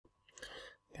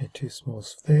two small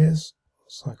spheres.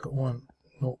 So I've got one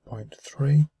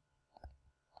 0.3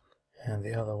 and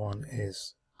the other one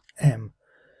is M,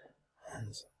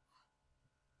 and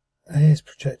A is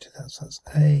projected, that's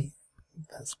A,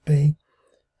 that's B.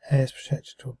 A is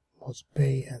projected towards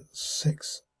B at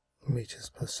 6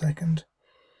 meters per second.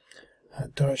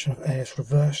 Direction of A is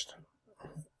reversed,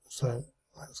 so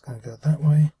that's going to go that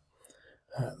way.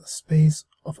 The speeds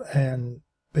of A and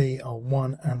B are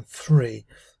 1 and 3,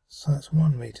 so that's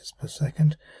 1 meters per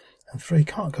second, and 3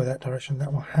 can't go that direction,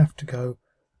 that will have to go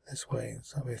this way,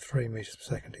 so that'll be 3 meters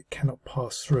per second. It cannot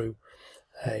pass through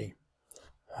A,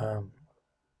 and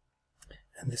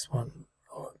this one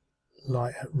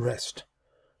lie at rest,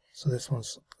 so this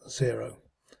one's 0.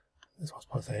 This one's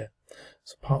part here.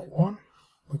 So part 1,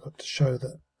 we've got to show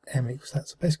that M equals that.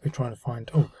 So basically trying to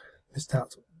find, missed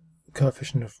out,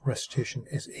 coefficient of restitution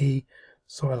is E,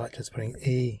 so I like just putting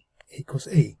E equals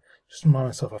E. Just to remind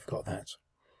myself I've got that.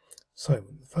 So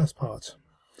the first part,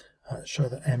 show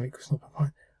that M equals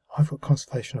 0.5. I've got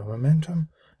conservation of momentum,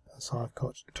 so I've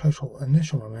got total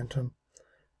initial momentum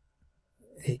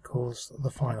equals the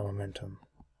final momentum.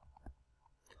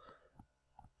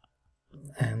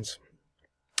 And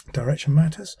direction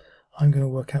matters. I'm going to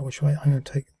work out which way I'm going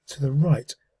to take to the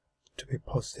right to be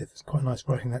positive. It's quite nice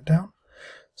writing that down.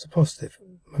 So positive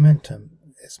momentum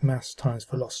is mass times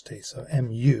velocity, so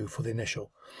mu for the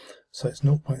initial. So it's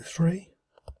 0.3.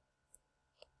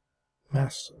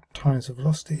 Mass times the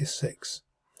velocity is 6.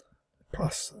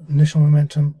 Plus initial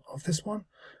momentum of this one,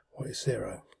 what is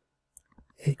 0,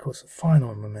 equals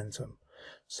final momentum.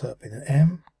 So it'll be the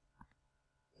m,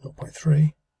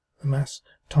 0.3, the mass,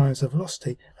 times the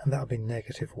velocity, and that'll be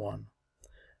 -1.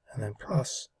 And then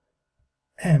plus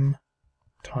m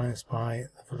times by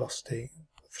the velocity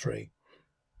 3.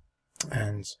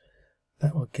 And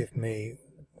that will give me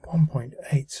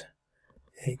 1.8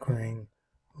 equaling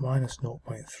minus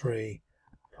 0.3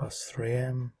 plus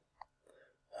 3m.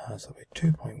 So it'll be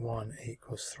 2.1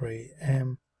 equals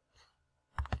 3m.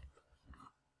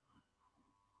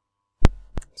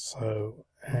 So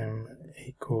m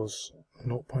equals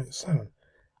 0.7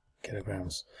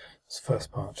 kilograms. That's the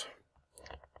first part.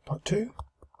 Part 2,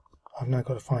 I've now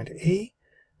got to find E,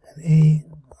 and E,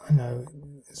 I know,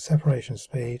 is separation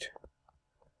speed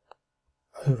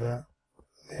over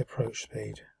the approach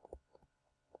speed.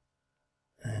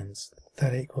 And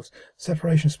that equals,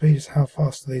 separation speed is how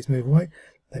fast do these move away.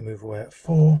 They move away at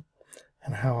 4,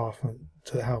 and how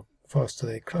fast do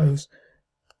they close?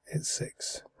 It's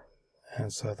 6.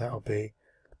 And so that'll be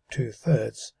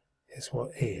 2/3 is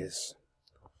what E is.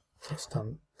 So it's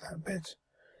done that bit.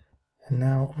 And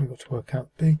now we've got to work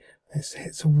out B. It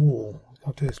hits a wall.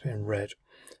 I'll do this bit in red.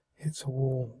 Hits a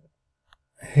wall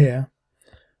here.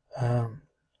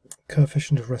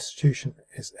 Coefficient of restitution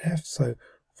is F. So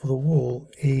for the wall,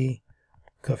 E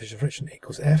coefficient of friction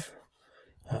equals F.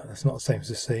 That's not the same as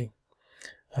the C.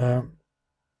 And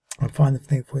find the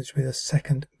thing for which will be the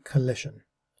second collision.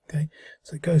 Okay,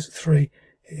 so it goes at 3,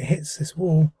 it hits this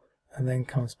wall, and then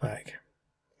comes back.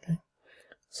 Okay,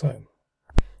 so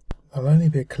there'll only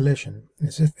be a collision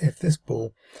if this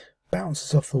ball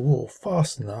bounces off the wall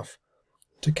fast enough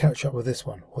to catch up with this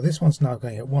one. Well, this one's now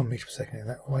going at 1 meter per second in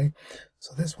that way.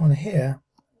 So this one here,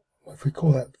 if we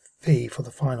call that V for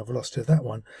the final velocity of that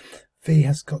one, V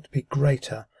has got to be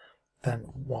greater than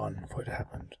 1 for it to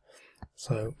happen.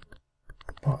 So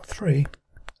part 3,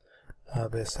 there'll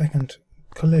be a second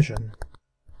collision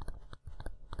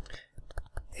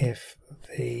if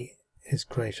V is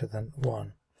greater than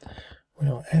 1. We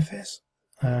know what F is.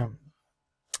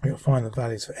 We've got to find the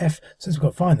values for F. Since we've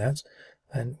got to find that,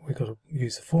 then we've got to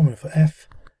use the formula for F.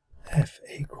 F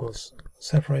equals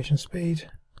separation speed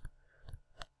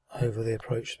over the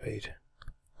approach speed.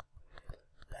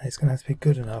 And it's going to have to be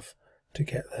good enough to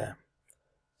get there.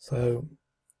 So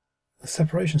the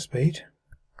separation speed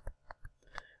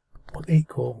will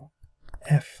equal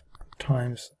F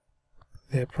times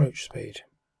the approach speed.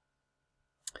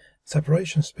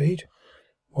 Separation speed,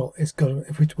 well, it's got to,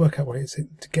 if we work out what it is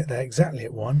to get there exactly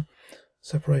at 1,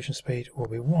 separation speed will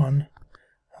be 1,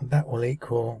 and that will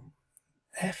equal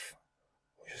F,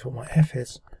 which is what my F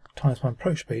is, times my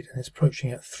approach speed, and it's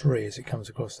approaching at 3 as it comes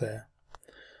across there.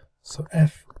 So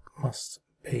F must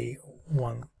be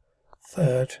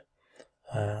 1/3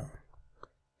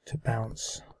 to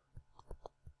bounce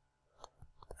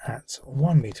at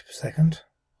 1 meter per second.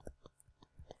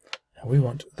 And we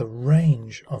want the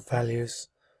range of values,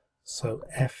 so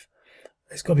F,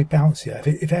 it's got to be bouncier.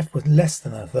 If F was less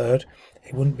than 1/3,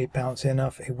 it wouldn't be bouncy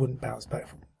enough, it wouldn't bounce back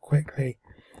quickly.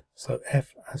 So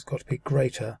F has got to be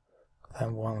greater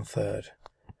than 1/3.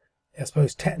 I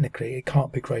suppose technically it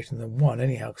can't be greater than 1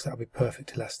 anyhow, because that would be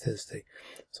perfect elasticity.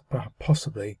 So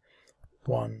possibly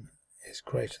 1 is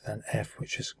greater than f,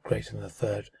 which is greater than a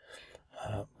third,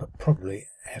 but probably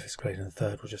f is greater than a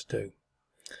third will just do.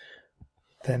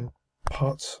 Then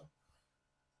part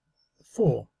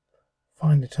 4,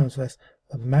 find in terms of s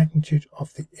the magnitude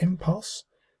of the impulse,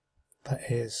 that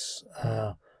is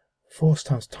force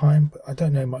times time, but I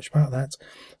don't know much about that,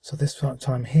 so this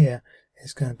time here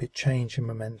is going to be change in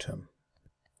momentum.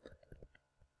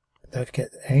 Don't forget,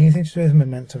 anything to do with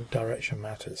momentum, direction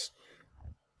matters.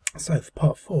 So for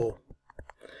part 4,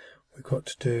 we've got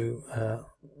to do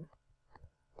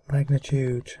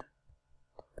magnitude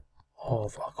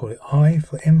of, I'll call it I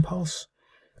for impulse,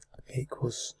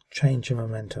 equals change in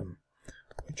momentum,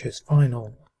 which is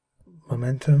final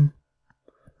momentum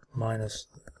minus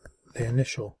the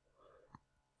initial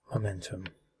momentum,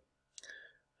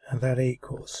 and that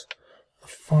equals the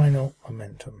final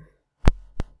momentum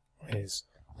is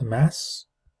the mass,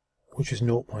 which is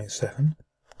 0.7,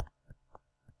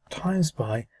 times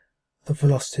by the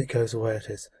velocity it goes away at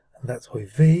is, and that's by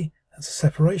v, that's a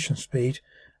separation speed,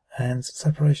 and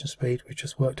separation speed we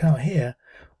just worked out here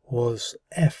was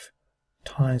f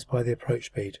times by the approach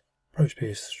speed. Approach speed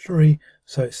is 3,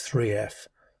 so it's 3f,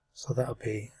 so that'll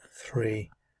be 3f,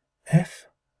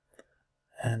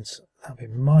 and that'll be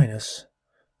minus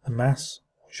the mass,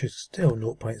 which is still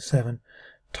 0.7,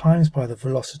 times by the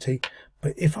velocity.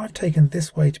 But if I've taken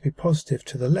this way to be positive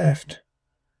to the left,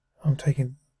 I'm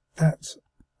taking that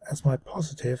as my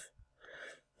positive,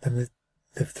 then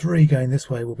the 3 going this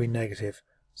way will be negative,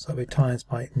 so it'll be times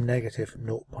by negative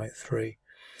 0.3,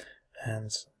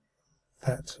 and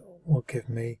that will give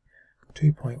me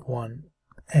 2.1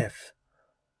 f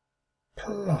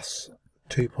plus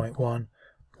 2.1,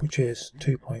 which is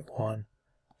 2.1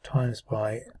 times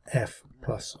by f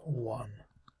plus 1,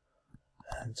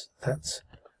 and that's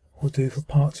what we'll do for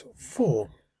part 4.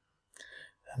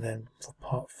 And then for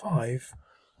part 5,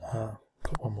 got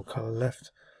one more colour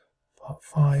left. Part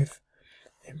 5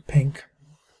 in pink,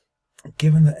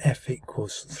 given that f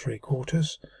equals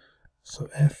 3/4, so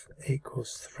f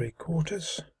equals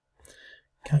 3/4,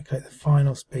 calculate the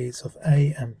final speeds of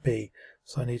A and B.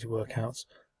 So I need to work out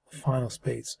the final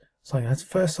speeds. So I'm going to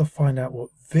first off find out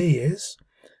what V is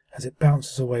as it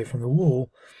bounces away from the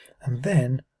wall, and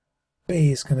then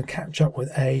B is going to catch up with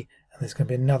A, and there's going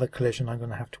to be another collision. I'm going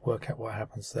to have to work out what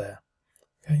happens there.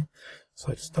 Okay,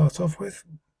 so to start off with,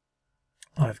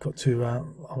 I've got to I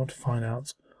want to find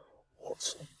out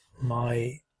what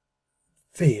my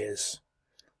V is,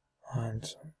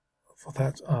 and for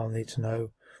that I'll need to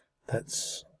know that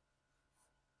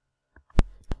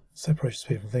separation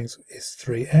speed from things is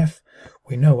 3f.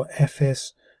 We know what f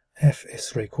is. F is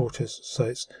 3/4, so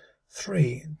it's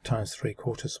 3 times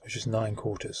 3/4, which is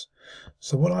 9/4.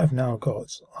 So what I've now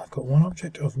got, I've got one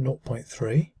object of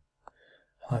 0.3,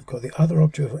 I've got the other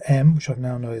object of m, which I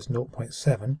now know is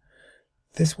 0.7.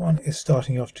 This one is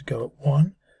starting off to go at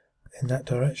 1 in that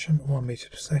direction, 1 meter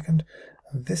per second,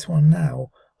 and this one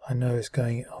now I know is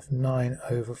going off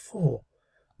 9/4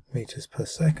 meters per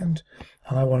second,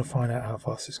 and I want to find out how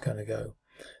fast it's going to go.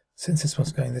 Since this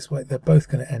one's going this way, they're both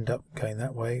going to end up going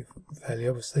that way, fairly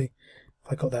obviously.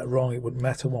 If I got that wrong, it wouldn't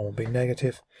matter, one will be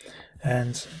negative.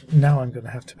 And now I'm going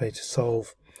to have to be able to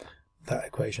solve that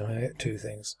equation. I'm going to get two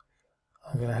things.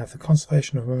 I'm going to have the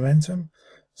conservation of momentum,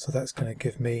 so that's going to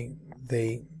give me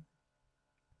the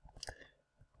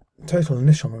total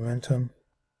initial momentum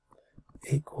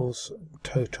equals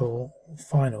total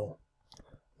final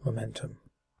momentum.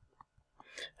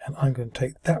 And I'm going to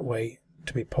take that way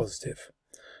to be positive.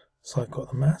 So I've got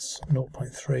the mass,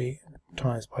 0.3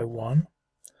 times by 1,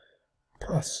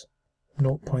 plus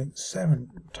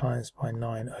 0.7 times by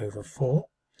 9/4.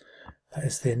 That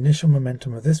is the initial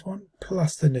momentum of this one,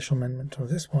 plus the initial momentum of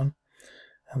this one,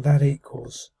 and that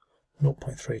equals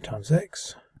 0.3 times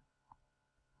x,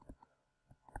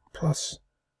 plus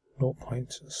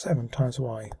 0.7 times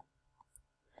y.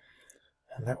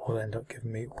 And that will end up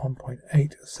giving me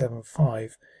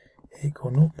 1.875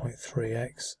 equal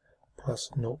 0.3x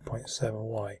plus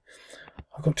 0.7y.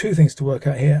 I've got two things to work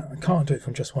out here. I can't do it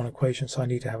from just one equation, so I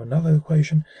need to have another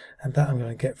equation, and that I'm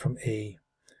going to get from E.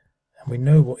 And we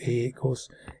know what E equals.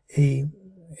 E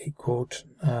equaled,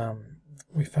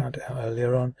 we found it out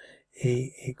earlier on,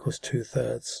 E equals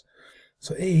 2/3.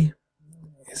 So E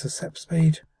is the step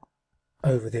speed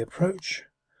over the approach,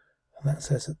 and that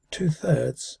says that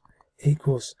 2/3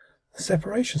 equals the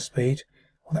separation speed.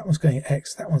 Well, that one's going at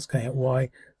x, that one's going at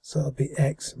y, so it'll be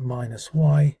x minus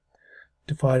y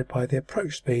divided by the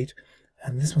approach speed,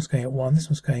 and this one's going at 1, this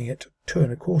one's going at 2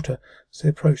 1/4, so the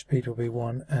approach speed will be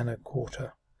 1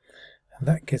 1/4. and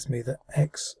that gives me that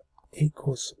x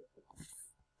equals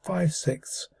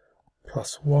 5/6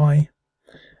 plus y,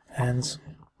 and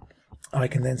I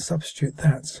can then substitute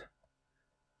that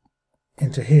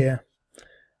into here,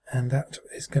 and that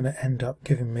is going to end up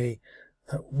giving me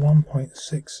that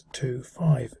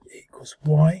 1.625 equals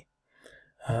y.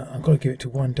 I've got to give it to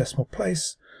one decimal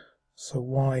place, so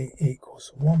y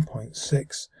equals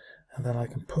 1.6, and then I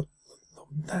can put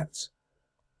that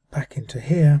back into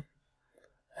here,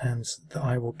 and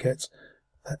I will get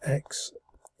that x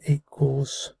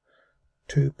equals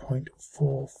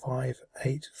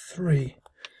 2.4583.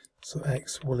 So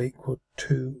x will equal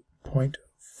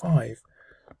 2.5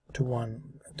 to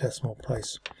one decimal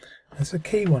place. That's a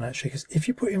key one actually, because if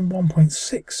you put in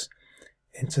 1.6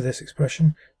 into this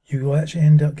expression, you will actually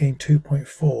end up getting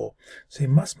 2.4. So you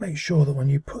must make sure that when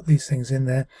you put these things in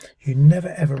there, you never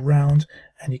ever round,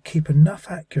 and you keep enough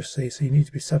accuracy, so you need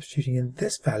to be substituting in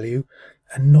this value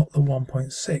and not the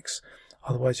 1.6,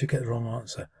 otherwise you get the wrong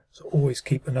answer. So always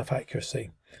keep enough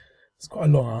accuracy. It's quite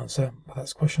a long answer, but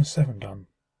that's question 7 done.